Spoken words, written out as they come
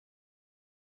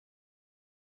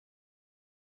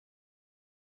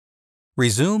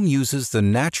Rezūm uses the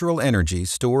natural energy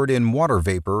stored in water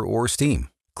vapor or steam.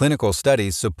 Clinical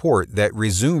studies support that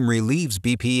Rezūm relieves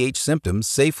BPH symptoms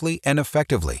safely and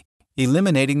effectively,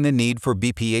 eliminating the need for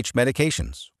BPH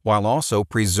medications, while also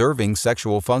preserving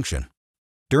sexual function.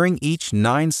 During each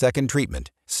 9-second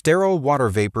treatment, sterile water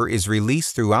vapor is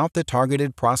released throughout the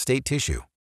targeted prostate tissue.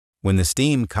 When the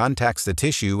steam contacts the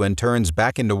tissue and turns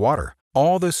back into water,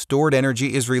 all the stored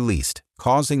energy is released,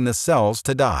 causing the cells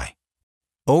to die.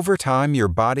 Over time, your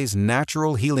body's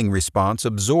natural healing response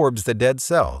absorbs the dead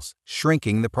cells,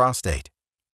 shrinking the prostate.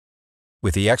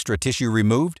 With the extra tissue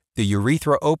removed, the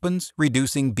urethra opens,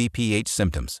 reducing BPH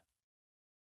symptoms.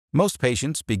 Most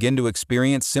patients begin to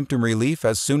experience symptom relief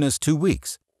as soon as 2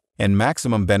 weeks, and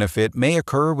maximum benefit may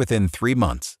occur within 3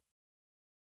 months.